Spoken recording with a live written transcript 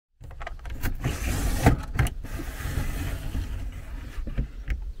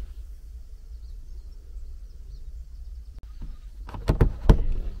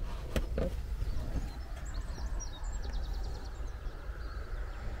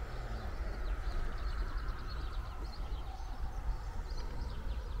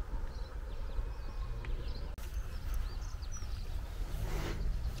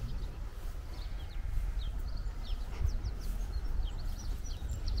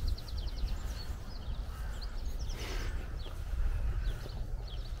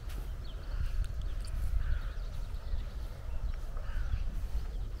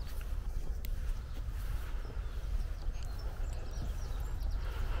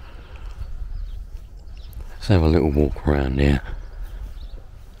Let's have a little walk around here.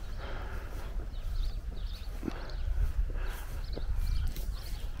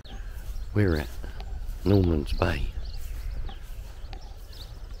 We're at Norman's Bay,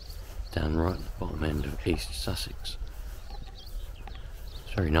 down right at the bottom end of East Sussex.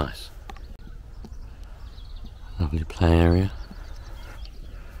 It's very nice. Lovely play area.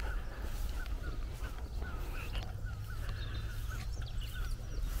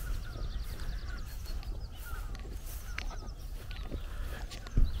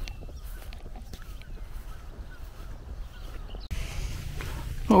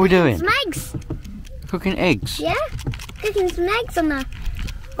 What are we doing? Some eggs. Cooking eggs? Yeah, cooking some eggs on the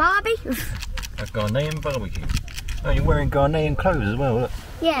barbie. A Ghanaian barbecue. Oh, you're wearing Ghanaian clothes as well, look.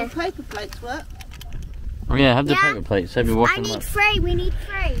 Yeah. The paper plates work. Oh yeah, have the paper plates. Have you washed them I need up? 3, we need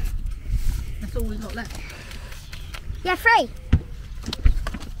 3. That's all we've got left. Yeah, 3.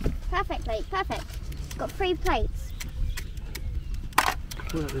 Perfect plate, perfect. Got 3 plates.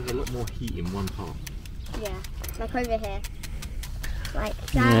 Well, there's a lot more heat in one part. Yeah, like over here. Like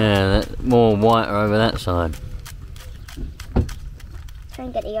that. Yeah, more whiter over that side. Try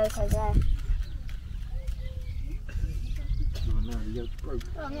and get the yolk over there. Oh no, the yolk's broke.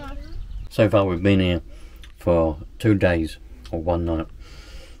 Oh no. So far we've been here for 2 days, or 1 night.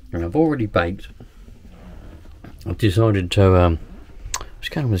 And I've already baked. I've decided to, what's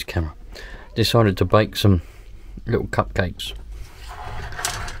going on with this camera? Decided to bake some little cupcakes.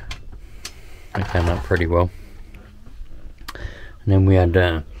 They came out pretty well. And then we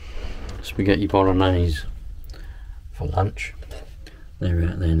had spaghetti bolognese for lunch. They're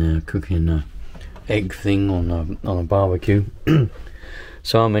out there now cooking an egg thing on a barbecue.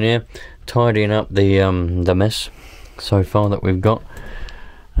 So I'm in here tidying up the mess so far that we've got,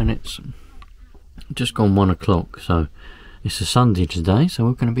 and it's just gone 1 o'clock. So it's a Sunday today, so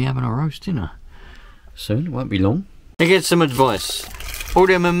we're going to be having a roast dinner soon. It won't be long. To get some advice, all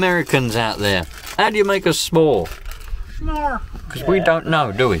them Americans out there, how do you make a s'more? Because we don't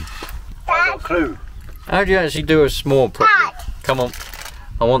know, do we? I've got a clue. How do you actually do a s'more properly? Come on,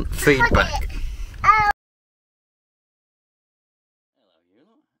 I want feedback. Hello, you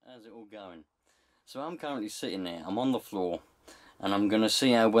lot. How's it all going? So I'm currently sitting there, I'm on the floor, and I'm going to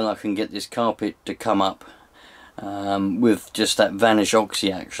see how well I can get this carpet to come up with just that Vanish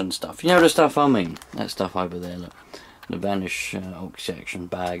Oxy Action stuff. You know the stuff I mean? That stuff over there, look. The Vanish Oxy Action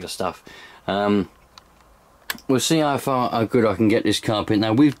bag of stuff. We'll see how good I can get this carpet.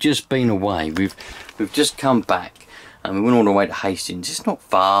 Now we've just been away, we've just come back, and we went all the way to Hastings. It's not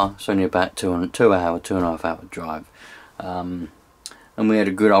far, it's only about 2.5 hour drive, and we had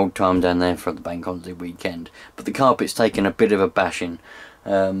a good old time down there for the bank holiday weekend. But the carpet's taken a bit of a bashing,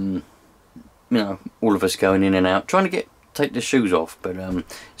 you know, all of us going in and out trying to take the shoes off, but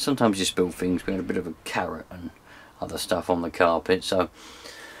sometimes you spill things. We had a bit of a carrot and other stuff on the carpet, so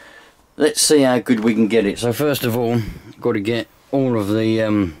let's see how good we can get it. So first of all, got to get all of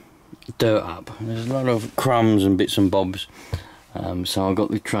the dirt up. There's a lot of crumbs and bits and bobs. So I've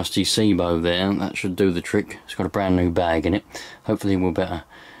got the trusty sBay there. That should do the trick. It's got a brand new bag in it. Hopefully we'll better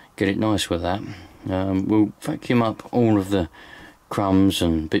get it nice with that. We'll vacuum up all of the crumbs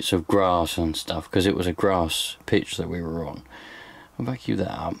and bits of grass and stuff, because it was a grass pitch that we were on. We'll vacuum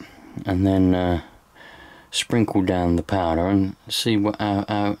that up and then sprinkle down the powder and see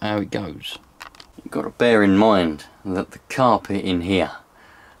how it goes. You've got to bear in mind that the carpet in here,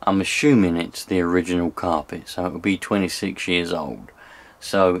 I'm assuming it's the original carpet, so it'll be 26 years old.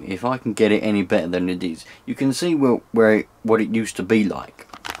 So if I can get it any better than it is, you can see what it used to be like.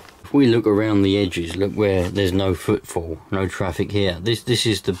 If we look around the edges, look where there's no footfall, no traffic here. This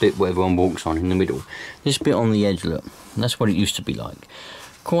is the bit where everyone walks on in the middle. This bit on the edge, look, that's what it used to be like.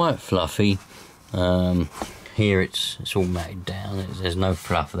 Quite fluffy. Here it's all matted down, there's no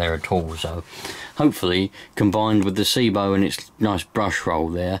fluff there at all, so hopefully combined with the sBay and its nice brush roll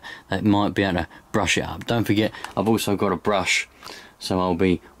there, that might be able to brush it up. Don't forget, I've also got a brush, so I'll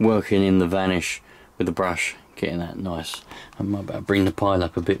be working in the Vanish with the brush, getting that nice. I might better bring the pile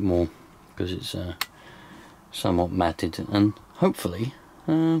up a bit more because it's somewhat matted, and hopefully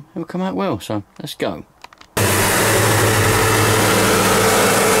it'll come out well, so let's go.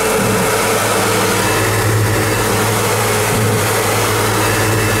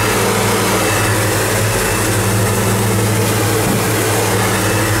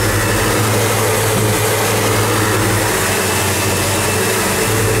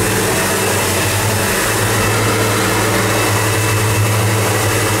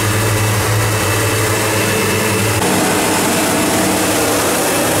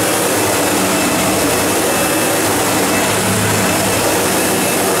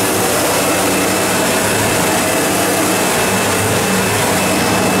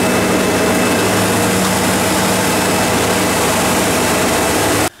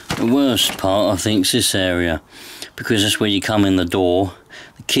 I think, is this area, because that's where you come in the door.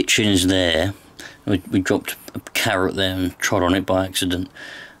 The kitchen is there. We dropped a carrot there and trod on it by accident,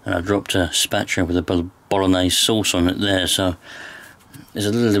 and I dropped a spatula with a bolognese sauce on it there, so there's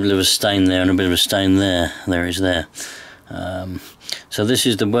a little bit of a stain there and a bit of a stain there. There it is there. So this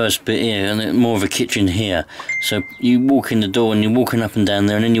is the worst bit here, and then more of a kitchen here. So you walk in the door and you're walking up and down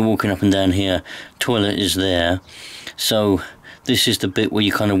there, and then you're walking up and down here. Toilet is there. So this is the bit where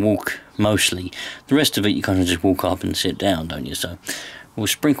you kind of walk mostly. The rest of it you kind of just walk up and sit down, don't you? So we'll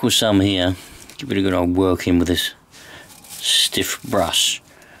sprinkle some here. Give it a good old work in with this stiff brush,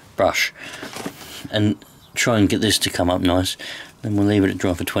 and try and get this to come up nice. Then we'll leave it to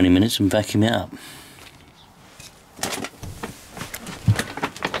dry for 20 minutes and vacuum it up.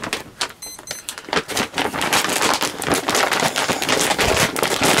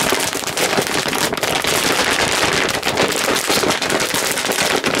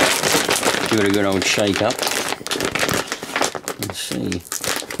 Give it a good old shake up. Let's see.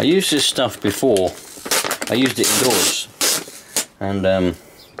 I used this stuff before. I used it indoors, and I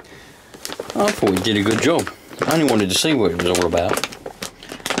thought it did a good job. I only wanted to see what it was all about,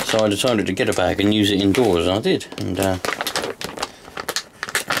 so I decided to get a bag and use it indoors, and I did. And I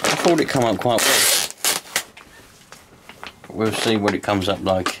thought it came up quite well. But we'll see what it comes up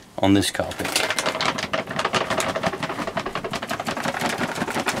like on this carpet.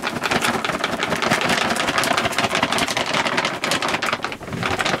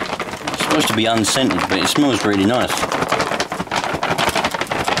 Supposed to be unscented, but it smells really nice.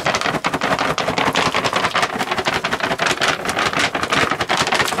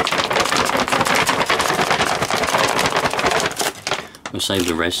 We'll save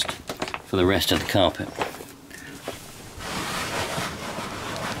the rest for the rest of the carpet.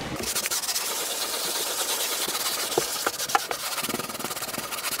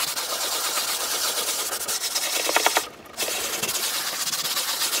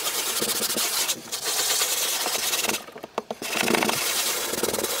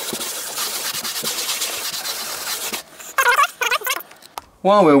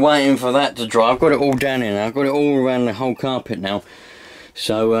 While we're waiting for that to dry, I've got it all down here now. I've got it all around the whole carpet now.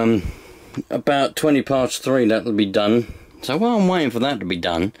 So about 20 past 3 that'll be done. So while I'm waiting for that to be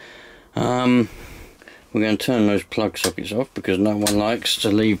done, we're going to turn those plug sockets off, because no one likes to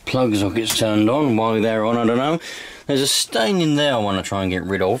leave plug sockets turned on while they're on. I don't know. There's a stain in there I want to try and get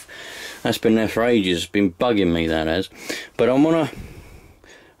rid of. That's been there for ages. It's been bugging me, that has. But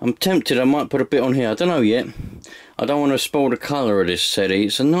I'm tempted. I might put a bit on here. I don't know yet. I don't want to spoil the colour of this settee.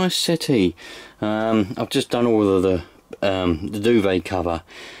 It's a nice settee. I've just done all of the duvet cover,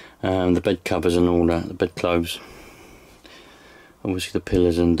 the bed covers and all that, the bed clothes. Obviously the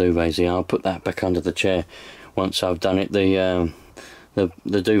pillows and duvets here. I'll put that back under the chair once I've done it. The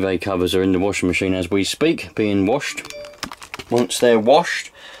duvet covers are in the washing machine as we speak, being washed. Once they're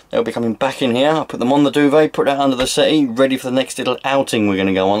washed, they'll be coming back in here. I'll put them on the duvet, put that under the settee, ready for the next little outing we're going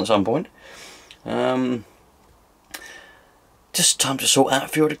to go on at some point. Just time to sort out a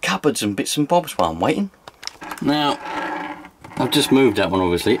few of the cupboards and bits and bobs while I'm waiting. Now, I've just moved that one,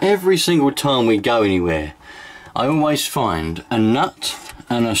 obviously. Every single time we go anywhere, I always find a nut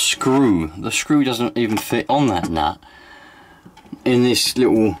and a screw. The screw doesn't even fit on that nut in this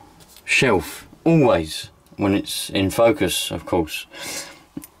little shelf. Always, when it's in focus, of course.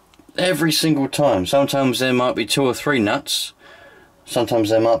 Every single time. Sometimes there might be 2 or 3 nuts. Sometimes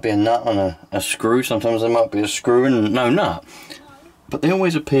there might be a nut and a screw. Sometimes there might be a screw and no nut. But they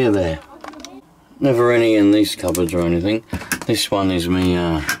always appear there. Never any in these cupboards or anything. This one is me,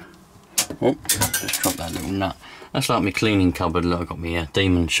 oh, just drop that little nut. That's like my cleaning cupboard. Look, I've got my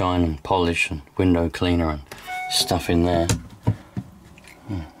demon shine and polish and window cleaner and stuff in there.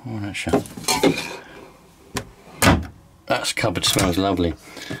 Oh, that's shut. That cupboard smells lovely.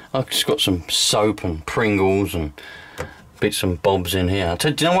 I've just got some soap and Pringles and bits and bobs in here. Do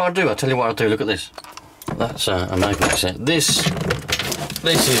you know what I'll do? I'll tell you what I'll do. Look at this. That's a magnet set. This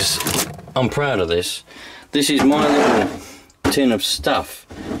is, I'm proud of this. This is my little tin of stuff,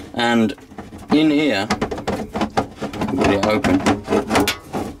 and in here, get it open.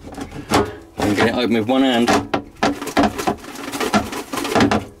 And get it open with one hand.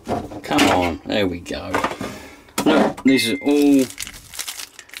 Come on, there we go. Look, this is all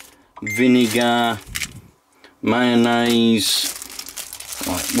vinegar, mayonnaise,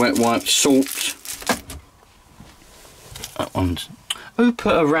 wet wipe, salt. That one's. Who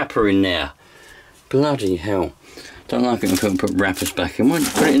put a wrapper in there? Bloody hell! Don't like it when people put wrappers back in. Why don't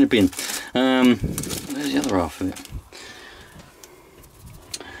you put it in the bin? Where's the other half of it?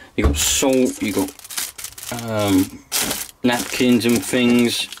 You got salt. You got napkins and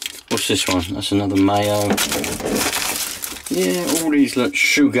things. What's this one? That's another mayo. Yeah, all these, look,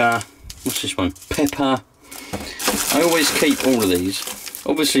 sugar. What's this one? Pepper. I always keep all of these.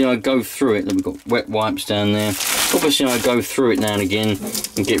 Obviously I go through it. We've got wet wipes down there. Obviously I go through it now and again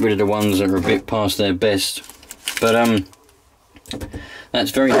and get rid of the ones that are a bit past their best. But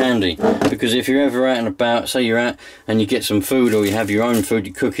that's very handy, because if you're ever out and about, say you're out and you get some food, or you have your own food,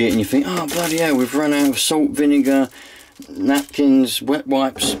 you cook it and you think, oh bloody hell, we've run out of salt, vinegar, napkins, wet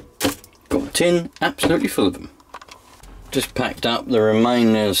wipes. Got a tin absolutely full of them. Just packed up the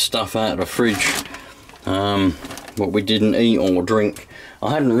remaining stuff out of the fridge, what we didn't eat or drink.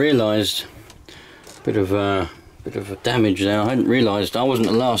 I hadn't realised, bit of a damage there. I hadn't realised I wasn't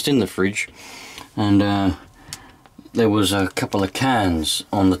the last in the fridge, and there was a couple of cans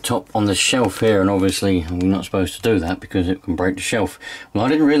on the top, on the shelf here, and obviously we're not supposed to do that because it can break the shelf. Well, I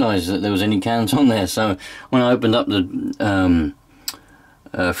didn't realise that there was any cans on there, so when I opened up the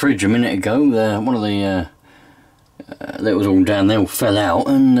fridge a minute ago, one of the that was all down there all fell out,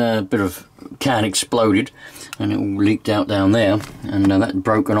 and a bit of can exploded and it all leaked out down there, and that had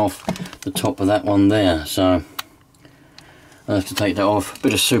broken off the top of that one there, so I'll have to take that off.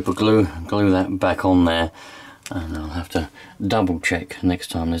 Bit of super glue, glue that back on there. And I'll have to double check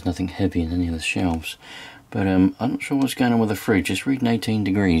next time there's nothing heavy in any of the shelves. But I'm not sure what's going on with the fridge. It's reading 18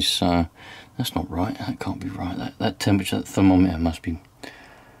 degrees, so that's not right. That can't be right. That temperature, that thermometer must be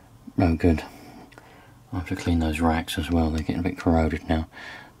no good. I'll have to clean those racks as well. They're getting a bit corroded now.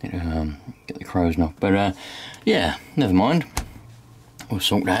 Get the corrosion off. But yeah, never mind. We'll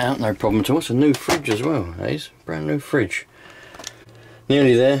sort that out, no problem at all. It's a new fridge as well, Hayes. Brand new fridge.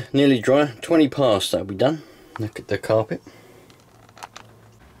 Nearly there, nearly dry. 20 past, that'll be done. Look at the carpet.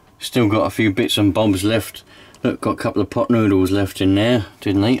 Still got a few bits and bobs left. Look, got a couple of pot noodles left in there.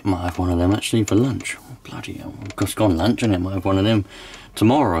 Didn't eat. Might have one of them actually for lunch. Oh, bloody hell. It's gone lunch, and it might have one of them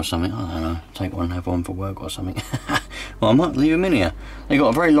tomorrow or something. I don't know. Take one and have one for work or something. Well, I might leave them in here. They got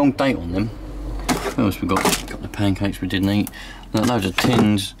a very long date on them. What else we got? Got the pancakes we didn't eat. Loads of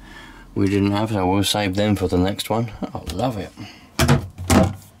tins we didn't have, so we'll save them for the next one. I love it.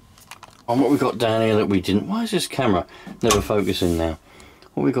 And what we got down here that we didn't, why is this camera never focusing now?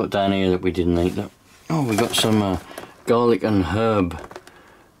 What we got down here that we didn't eat? Look. Oh, we got some garlic and herb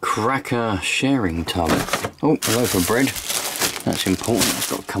cracker sharing tub. Oh, a loaf of bread. That's important.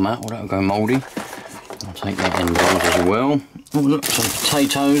 That's got to come out or that'll go mouldy. I'll take that indoors as well. Oh, look, some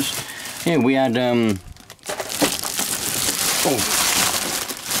potatoes. Yeah, we had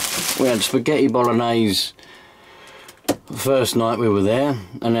we had spaghetti bolognese first night we were there,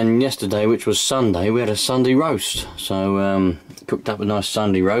 and then yesterday, which was Sunday, we had a Sunday roast. So cooked up a nice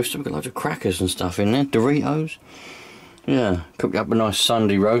Sunday roast. We've got loads of crackers and stuff in there, Doritos. Yeah, cooked up a nice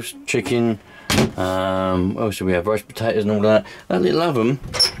Sunday roast, chicken. What else do we have? Roast potatoes and all that. That little oven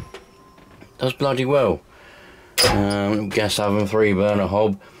does bloody well. Little gas oven, 3-burner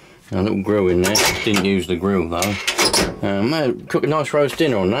hob, and a little grill in there. Didn't use the grill though. Cook a nice roast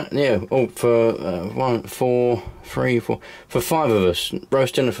dinner on that. Yeah, all for 5 of us.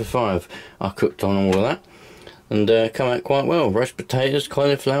 Roast dinner for 5. I cooked on all of that, and come out quite well. Roast potatoes,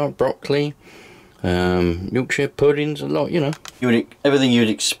 cauliflower, broccoli, Yorkshire puddings, a lot, you know. Everything you'd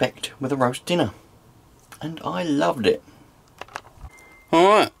expect with a roast dinner, and I loved it.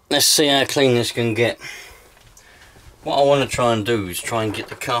 Alright, let's see how clean this can get. What I want to try and do is try and get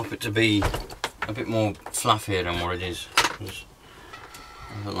the carpet to be a bit more fluffier than what it is.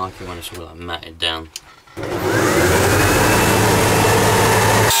 I don't like it when it's all like matted down.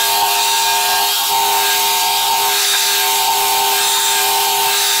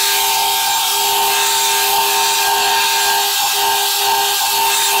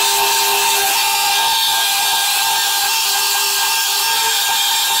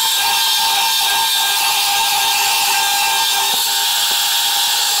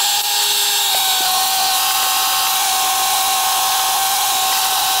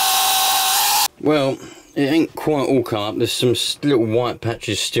 Well, it ain't quite all come up. There's some little white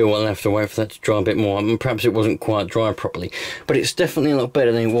patches still. I'll have to wait for that to dry a bit more. I mean, perhaps it wasn't quite dry properly, but it's definitely a lot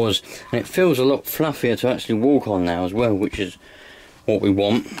better than it was, and it feels a lot fluffier to actually walk on now as well, which is what we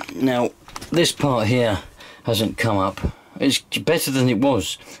want. Now, this part here hasn't come up. It's better than it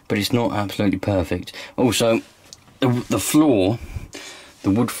was, but it's not absolutely perfect. Also, the floor,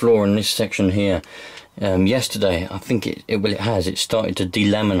 the wood floor in this section here, yesterday, I think it started to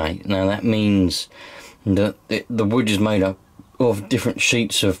delaminate. Now that means that the wood is made up of different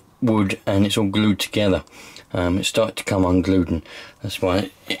sheets of wood, and it's all glued together. It started to come unglued, and that's why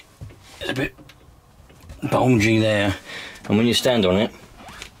it's a bit bulgy there. And when you stand on it,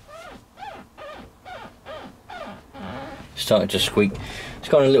 it started to squeak. it's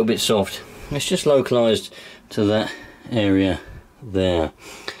gotten a little bit soft. It's just localised to that area there.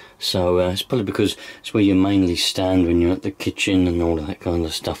 So it's probably because it's where you mainly stand when you're at the kitchen and all of that kind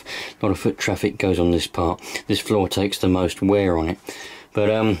of stuff. A lot of foot traffic goes on this part. This floor takes the most wear on it.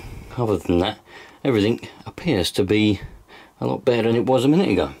 But other than that, everything appears to be a lot better than it was a minute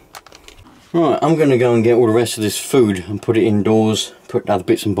ago. Right, I'm going to go and get all the rest of this food and put it indoors, put other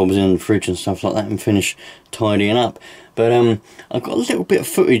bits and bobs in the fridge and stuff like that, and finish tidying up. But I've got a little bit of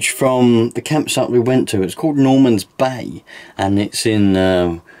footage from the campsite we went to. It's called Norman's Bay, and it's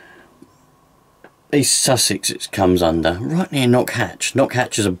in East Sussex. It comes under, right near Knockhatch.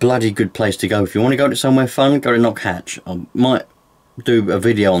 Knockhatch is a bloody good place to go. If you want to go to somewhere fun, go to Knockhatch. I might do a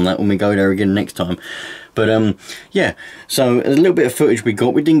video on that when we go there again next time. But yeah, so a little bit of footage we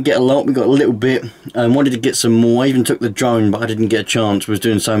got. We didn't get a lot, we got a little bit. Wanted to get some more. I even took the drone, but I didn't get a chance. Was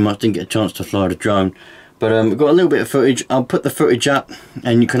doing so much, didn't get a chance to fly the drone. But we've got a little bit of footage. I'll put the footage up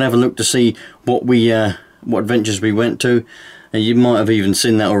and you can have a look to see what adventures we went to. And you might have even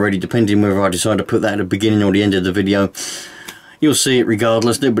seen that already, depending whether I decide to put that at the beginning or the end of the video. You'll see it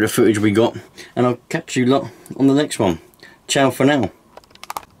regardless, a little bit of footage we got. And I'll catch you lot on the next one. Ciao for now.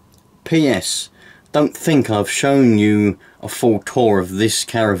 PS. Don't think I've shown you a full tour of this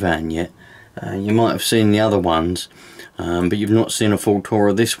caravan yet. You might have seen the other ones, but you've not seen a full tour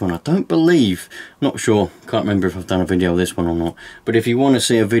of this one. I don't believe, not sure, can't remember if I've done a video of this one or not. But if you want to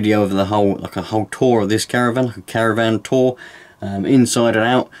see a video of the whole, like a whole tour of this caravan, like a caravan tour, inside and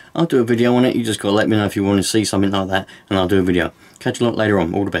out, I'll do a video on it. You just got to let me know if you want to see something like that, and I'll do a video. Catch you a lot later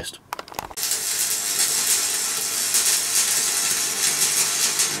on. All the best.